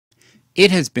It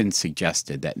has been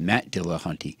suggested that Matt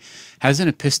Dillahunty has an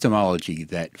epistemology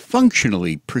that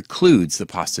functionally precludes the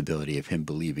possibility of him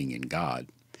believing in God.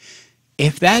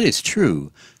 If that is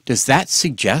true, does that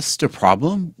suggest a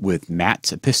problem with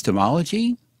Matt's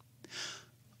epistemology?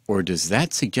 Or does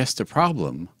that suggest a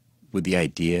problem with the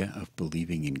idea of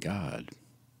believing in God?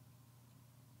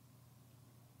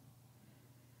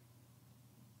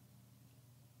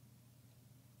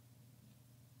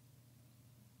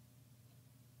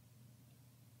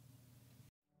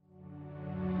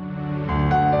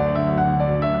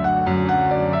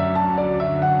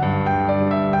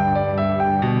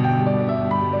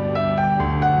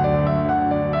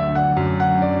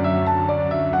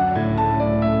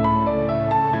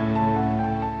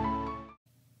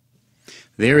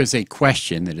 There is a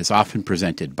question that is often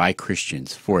presented by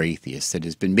Christians for atheists that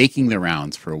has been making the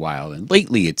rounds for a while, and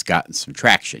lately it's gotten some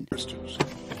traction.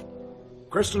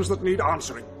 Questions that need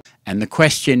answering. And the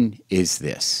question is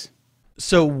this.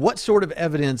 So what sort of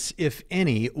evidence, if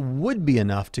any, would be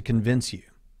enough to convince you?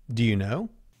 Do you know?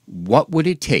 What would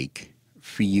it take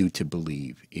for you to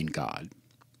believe in God?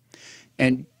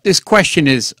 And this question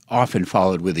is often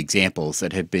followed with examples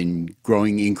that have been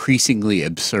growing increasingly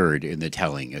absurd in the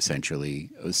telling,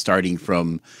 essentially, starting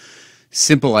from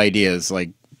simple ideas like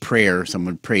prayer,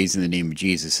 someone prays in the name of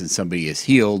Jesus and somebody is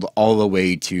healed, all the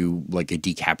way to like a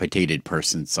decapitated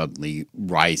person suddenly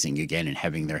rising again and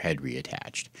having their head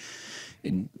reattached.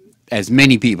 And as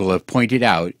many people have pointed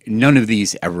out, none of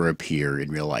these ever appear in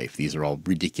real life. These are all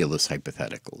ridiculous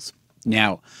hypotheticals.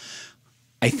 Now,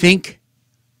 I think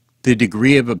the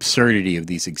degree of absurdity of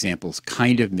these examples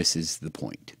kind of misses the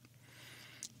point.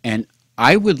 And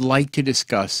I would like to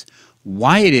discuss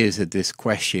why it is that this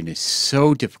question is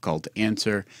so difficult to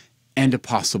answer and a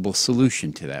possible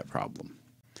solution to that problem.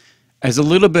 As a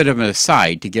little bit of an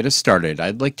aside to get us started,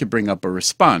 I'd like to bring up a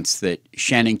response that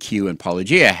Shannon Q and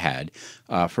Paulogia had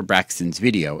for Braxton's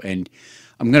video. And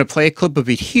I'm going to play a clip of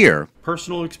it here.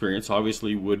 Personal experience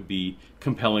obviously would be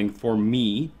compelling for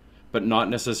me, but not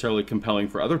necessarily compelling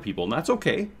for other people, and that's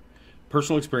okay.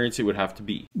 Personal experience it would have to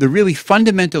be. The really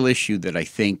fundamental issue that I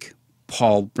think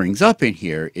Paul brings up in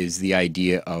here is the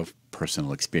idea of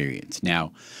personal experience.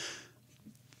 Now,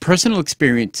 personal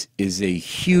experience is a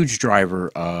huge driver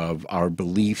of our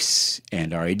beliefs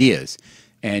and our ideas,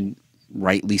 and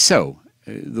rightly so.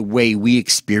 The way we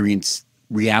experience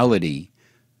reality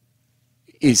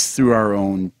is through our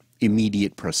own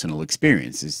immediate personal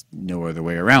experience. There's no other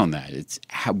way around that. It's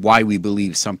why we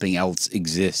believe something else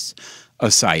exists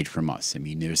aside from us. I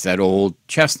mean, there's that old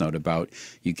chestnut about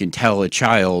you can tell a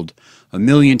child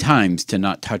 1,000,000 times to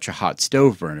not touch a hot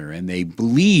stove burner, and they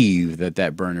believe that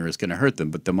that burner is going to hurt them,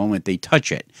 but the moment they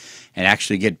touch it and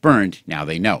actually get burned, now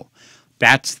they know.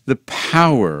 That's the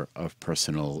power of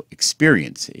personal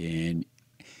experience. And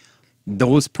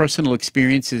those personal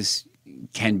experiences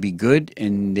can be good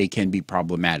and they can be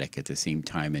problematic at the same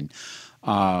time. And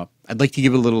I'd like to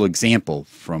give a little example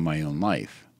from my own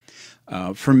life.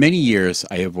 For many years,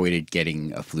 I avoided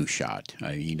getting a flu shot.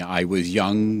 I was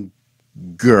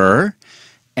younger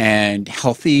and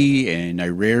healthy, and I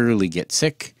rarely get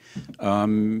sick.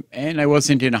 And I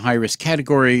wasn't in a high-risk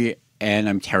category, and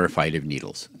I'm terrified of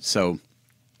needles. So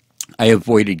I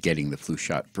avoided getting the flu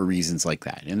shot for reasons like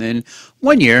that. And then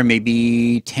one year,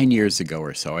 maybe 10 years ago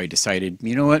or so, I decided,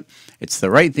 you know what? It's the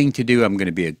right thing to do. I'm going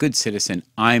to be a good citizen.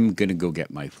 I'm going to go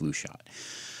get my flu shot.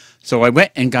 So I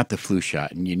went and got the flu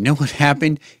shot. And you know what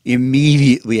happened?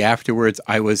 Immediately afterwards,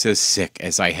 I was as sick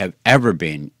as I have ever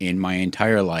been in my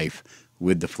entire life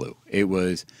with the flu. It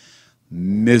was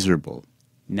miserable.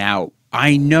 Now,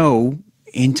 I know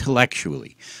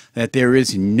intellectually that there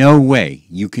is no way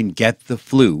you can get the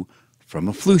flu from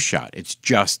a flu shot. It's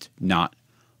just not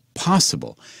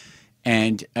possible.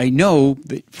 And I know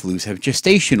that flus have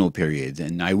gestational periods,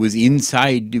 and I was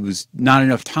inside. It was not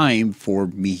enough time for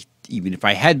me, even if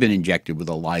I had been injected with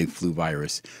a live flu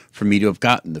virus, for me to have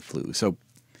gotten the flu. So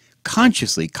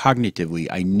consciously, cognitively,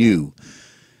 I knew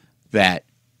that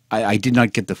I did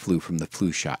not get the flu from the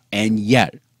flu shot. And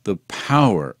yet, the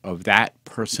power of that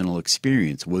personal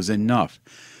experience was enough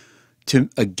to,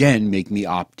 again, make me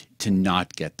opt to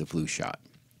not get the flu shot.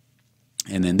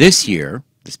 And then this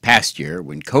past year,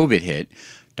 when COVID hit,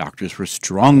 doctors were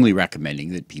strongly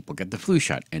recommending that people get the flu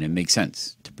shot, and it makes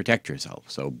sense to protect yourself.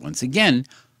 So once again,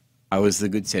 I was the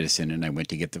good citizen, and I went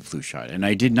to get the flu shot. And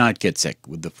I did not get sick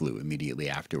with the flu immediately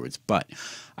afterwards, but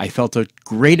I felt a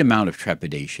great amount of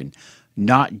trepidation,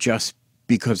 not just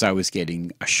because I was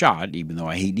getting a shot, even though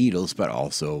I hate needles, but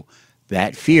also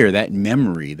that fear, that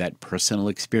memory, that personal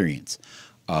experience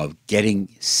of getting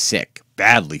sick,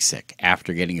 badly sick,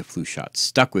 after getting a flu shot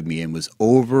stuck with me and was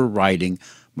overriding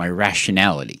my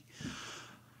rationality.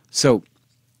 So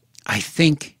I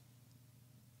think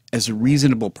as a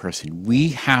reasonable person, we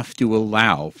have to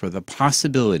allow for the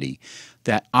possibility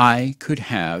that I could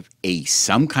have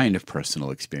some kind of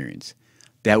personal experience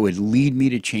that would lead me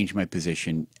to change my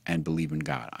position and believe in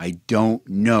God. I don't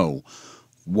know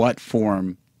what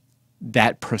form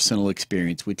that personal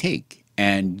experience would take.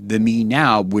 And the me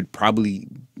now would probably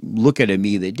look at a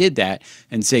me that did that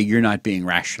and say, you're not being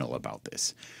rational about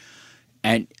this.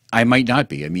 And I might not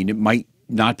be. I mean, it might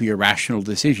not be a rational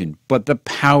decision, but the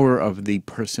power of the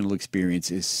personal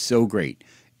experience is so great.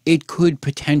 It could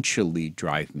potentially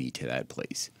drive me to that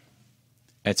place.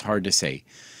 It's hard to say.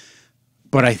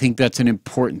 But I think that's an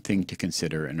important thing to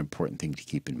consider, an important thing to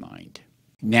keep in mind.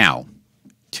 Now,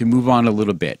 to move on a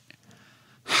little bit,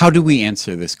 how do we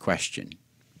answer this question?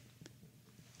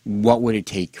 What would it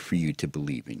take for you to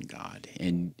believe in God?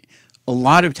 And a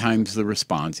lot of times the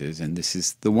response is, and this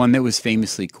is the one that was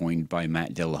famously coined by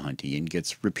Matt Dillahunty and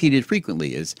gets repeated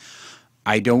frequently, is,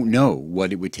 I don't know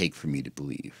what it would take for me to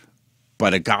believe,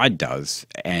 but a God does,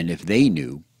 and if they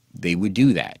knew, they would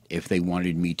do that if they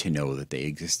wanted me to know that they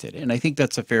existed. And I think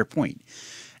that's a fair point.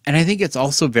 And I think it's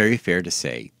also very fair to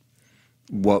say,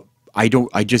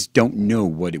 I just don't know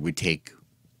what it would take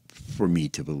for me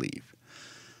to believe.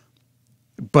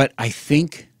 But I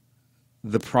think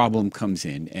the problem comes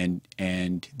in,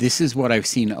 and this is what I've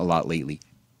seen a lot lately.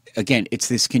 Again, it's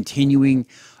this continuing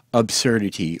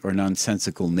absurdity or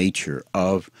nonsensical nature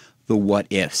of the what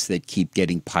ifs that keep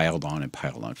getting piled on and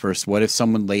piled on. First, what if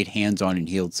someone laid hands on and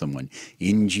healed someone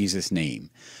in Jesus' name?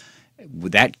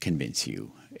 Would that convince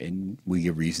you? And we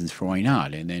give reasons for why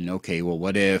not. And then, okay, well,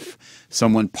 what if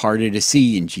someone parted a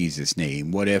sea in Jesus'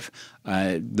 name? What if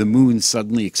the moon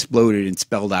suddenly exploded and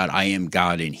spelled out, I am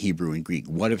God in Hebrew and Greek?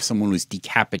 What if someone was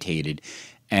decapitated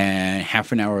and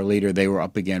half an hour later they were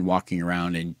up again walking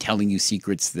around and telling you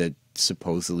secrets that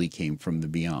supposedly came from the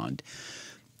beyond?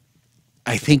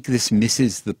 I think this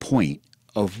misses the point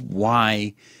of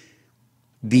why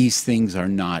these things are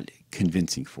not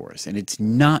convincing for us. And it's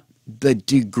not the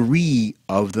degree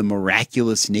of the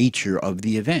miraculous nature of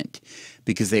the event,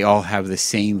 because they all have the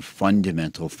same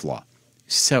fundamental flaw.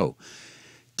 So,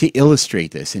 to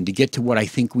illustrate this and to get to what I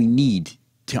think we need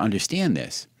to understand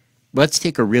this, let's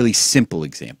take a really simple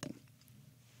example.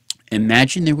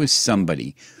 Imagine there was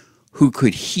somebody who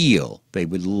could heal. They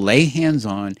would lay hands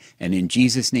on and in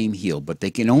Jesus' name heal, but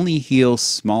they can only heal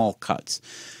small cuts.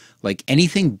 Like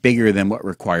anything bigger than what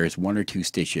requires 1 or 2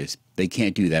 stitches, they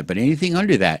can't do that. But anything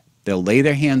under that, they'll lay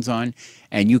their hands on,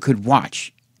 and you could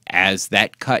watch as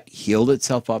that cut healed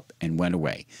itself up and went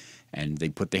away. And they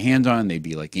put the hands on, they'd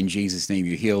be like, in Jesus' name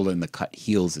you healed, and the cut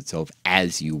heals itself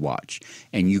as you watch.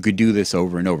 And you could do this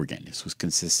over and over again. This was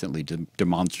consistently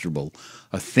demonstrable,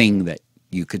 a thing that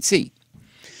you could see.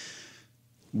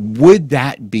 Would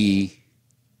that be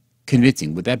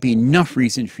convincing? Would that be enough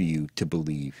reason for you to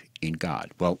believe in God?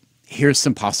 Well, here's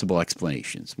some possible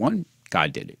explanations. One,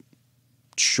 God did it.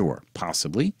 Sure,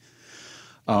 possibly.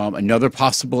 Another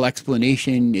possible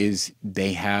explanation is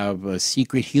they have a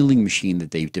secret healing machine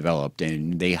that they've developed,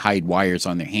 and they hide wires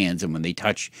on their hands, and when they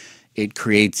touch, it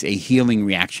creates a healing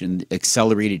reaction,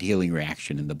 accelerated healing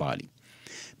reaction in the body.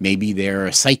 Maybe they're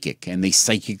a psychic, and they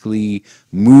psychically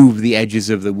move the edges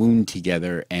of the wound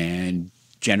together and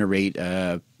generate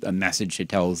a message that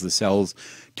tells the cells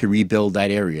to rebuild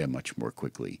that area much more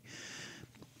quickly.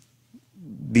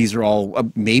 These are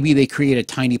all, maybe they create a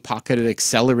tiny pocket of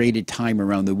accelerated time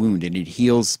around the wound, and it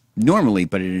heals normally,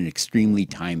 but at an extremely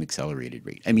time-accelerated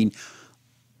rate. I mean,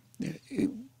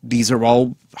 these are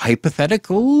all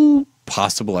hypothetical,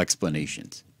 possible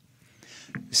explanations.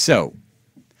 So,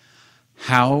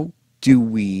 how do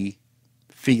we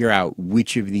figure out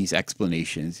which of these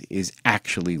explanations is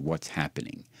actually what's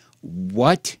happening?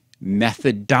 What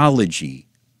methodology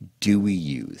do we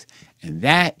use? And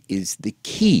that is the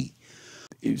key.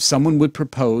 If someone would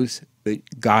propose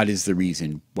that God is the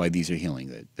reason why these are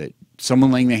healing, that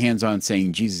someone laying their hands on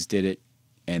saying Jesus did it,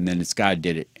 and then it's God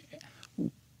did it,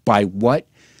 by what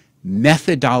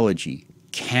methodology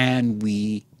can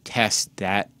we test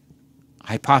that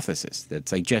hypothesis, that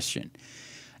suggestion?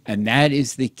 And that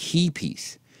is the key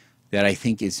piece that I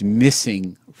think is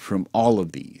missing from all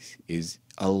of these, is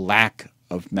a lack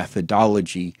of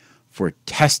methodology for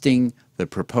testing the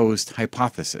proposed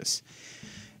hypothesis.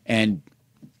 And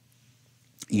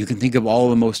you can think of all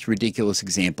the most ridiculous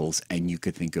examples, and you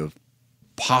could think of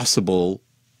possible,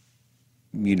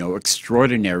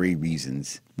 extraordinary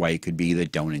reasons why it could be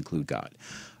that don't include God.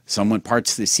 Someone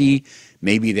parts the sea,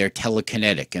 maybe they're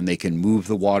telekinetic and they can move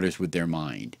the waters with their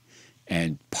mind.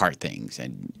 and part things.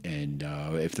 And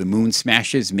if the moon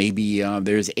smashes, maybe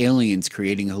there's aliens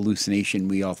creating a hallucination.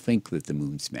 We all think that the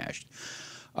moon smashed.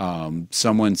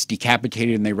 Someone's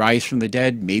decapitated and they rise from the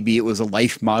dead. Maybe it was a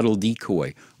life model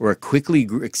decoy or a quickly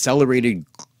accelerated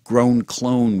grown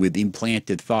clone with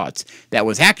implanted thoughts that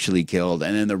was actually killed,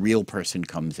 and then the real person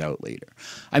comes out later.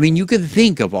 I mean, you could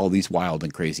think of all these wild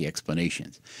and crazy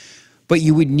explanations, but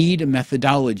you would need a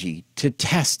methodology to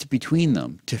test between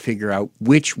them to figure out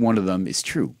which one of them is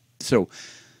true. So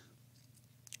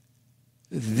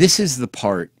this is the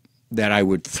part that I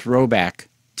would throw back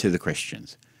to the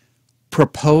Christians.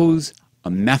 Propose a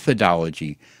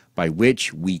methodology by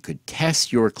which we could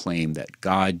test your claim that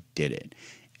God did it.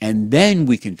 And then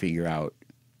we can figure out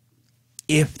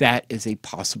if that is a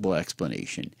possible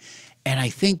explanation. And I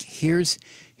think here's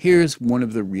one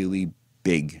of the really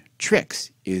big tricks,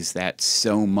 is that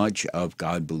so much of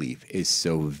God belief is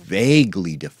so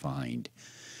vaguely defined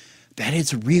that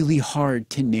it's really hard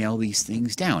to nail these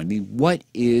things down. I mean, what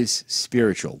is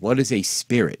spiritual? What is a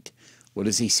spirit? What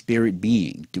is a spirit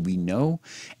being? Do we know?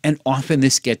 And often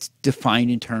this gets defined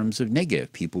in terms of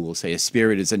negative. People will say a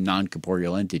spirit is a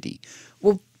non-corporeal entity.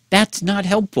 Well, that's not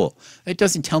helpful. It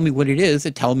doesn't tell me what it is.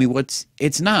 It tells me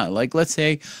it's not. Like, let's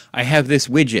say I have this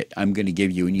widget I'm going to give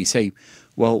you, and you say,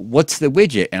 well, what's the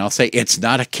widget? And I'll say, it's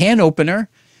not a can opener.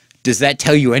 Does that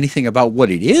tell you anything about what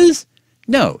it is?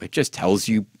 No, it just tells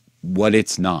you what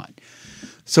it's not.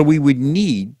 So we would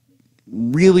need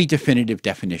really definitive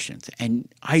definitions, and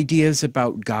ideas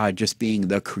about God just being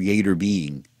the creator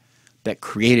being that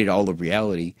created all of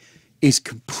reality is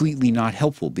completely not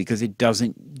helpful, because it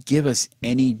doesn't give us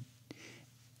any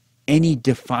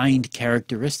defined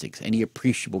characteristics, any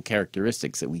appreciable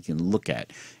characteristics that we can look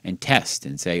at and test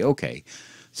and say, okay,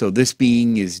 so this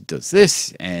being does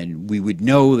this, and we would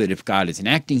know that if God isn't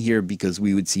acting here, because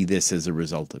we would see this as a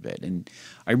result of it. And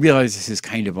I realize this is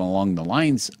kind of along the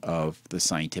lines of the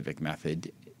scientific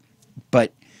method,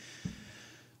 but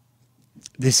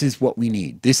this is what we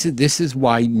need. This is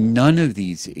why none of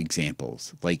these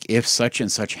examples, like if such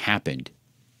and such happened,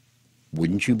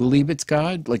 wouldn't you believe it's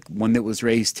God? Like one that was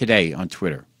raised today on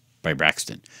Twitter by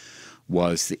Braxton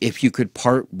was, if you could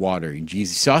part water and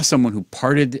Jesus saw someone who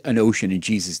parted an ocean in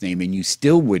Jesus' name and you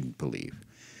still wouldn't believe.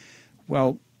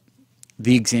 Well,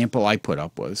 the example I put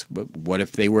up was, what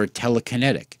if they were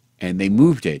telekinetic and they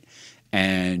moved it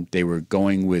and they were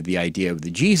going with the idea of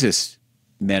the Jesus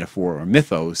metaphor or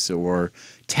mythos, or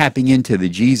tapping into the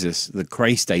Jesus, the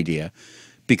Christ idea,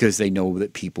 because they know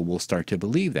that people will start to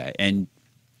believe that. And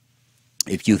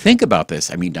if you think about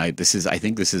this, I mean, I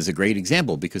think this is a great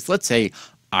example, because let's say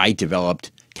I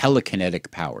developed telekinetic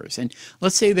powers, and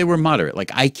let's say they were moderate, like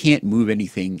I can't move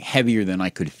anything heavier than I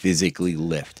could physically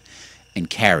lift and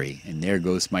carry, and there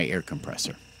goes my air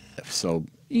compressor. So,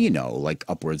 you know, like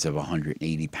upwards of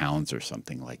 180 pounds or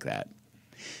something like that.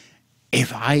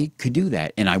 If I could do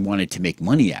that and I wanted to make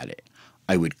money at it,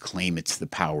 I would claim it's the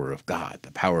power of God,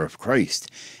 the power of Christ,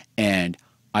 and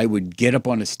I would get up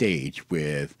on a stage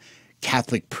with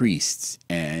Catholic priests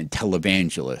and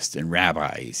televangelists and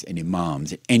rabbis and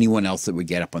imams and anyone else that would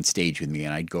get up on stage with me,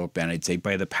 and I'd go up and I'd say,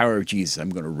 by the power of Jesus,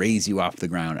 I'm going to raise you off the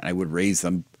ground. And I would raise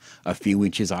them a few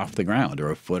inches off the ground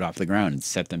or a foot off the ground and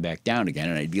set them back down again.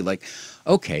 And I'd be like,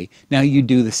 okay, now you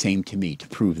do the same to me to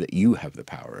prove that you have the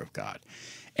power of God.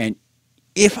 And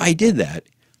if I did that,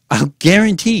 I'll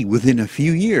guarantee within a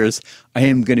few years, I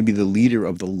am going to be the leader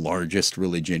of the largest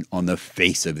religion on the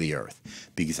face of the earth,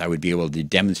 because I would be able to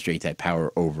demonstrate that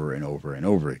power over and over and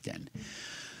over again.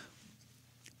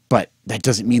 But that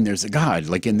doesn't mean there's a God.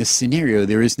 Like in this scenario,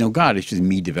 there is no God. It's just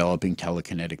me developing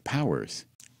telekinetic powers.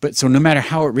 But so no matter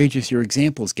how outrageous your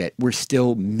examples get, we're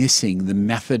still missing the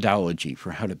methodology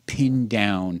for how to pin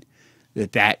down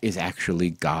that that is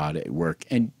actually God at work.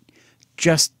 And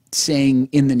just saying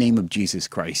in the name of Jesus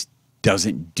Christ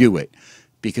doesn't do it,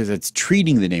 because it's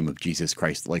treating the name of Jesus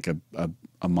Christ like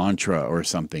a mantra or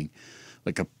something,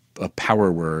 like a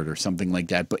power word or something like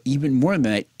that. But even more than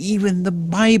that, even the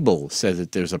Bible says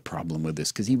that there's a problem with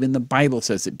this, because even the Bible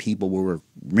says that people will work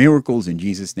miracles in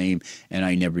Jesus' name, and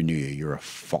I never knew you. You're a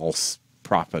false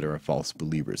prophet or a false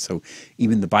believer. So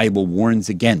even the Bible warns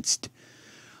against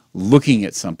looking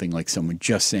at something like someone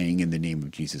just saying in the name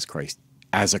of Jesus Christ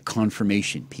as a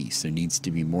confirmation piece. There needs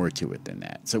to be more to it than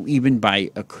that. So even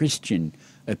by a Christian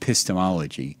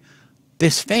epistemology,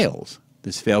 this fails.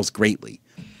 This fails greatly.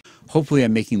 Hopefully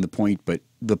I'm making the point, but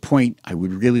the point I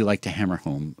would really like to hammer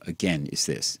home again is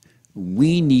this.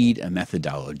 We need a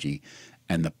methodology,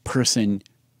 and the person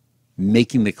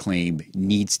making the claim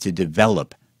needs to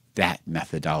develop that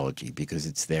methodology because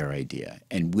it's their idea.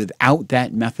 And without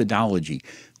that methodology,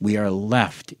 we are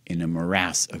left in a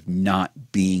morass of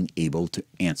not being able to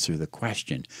answer the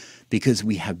question because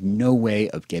we have no way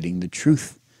of getting the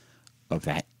truth of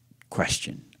that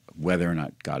question, whether or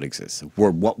not God exists,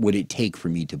 or what would it take for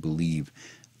me to believe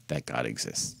that God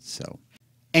exists. So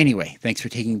anyway, thanks for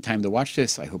taking the time to watch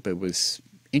this. I hope it was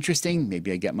interesting.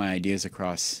 Maybe I get my ideas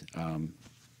across.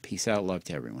 Peace out. Love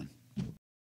to everyone.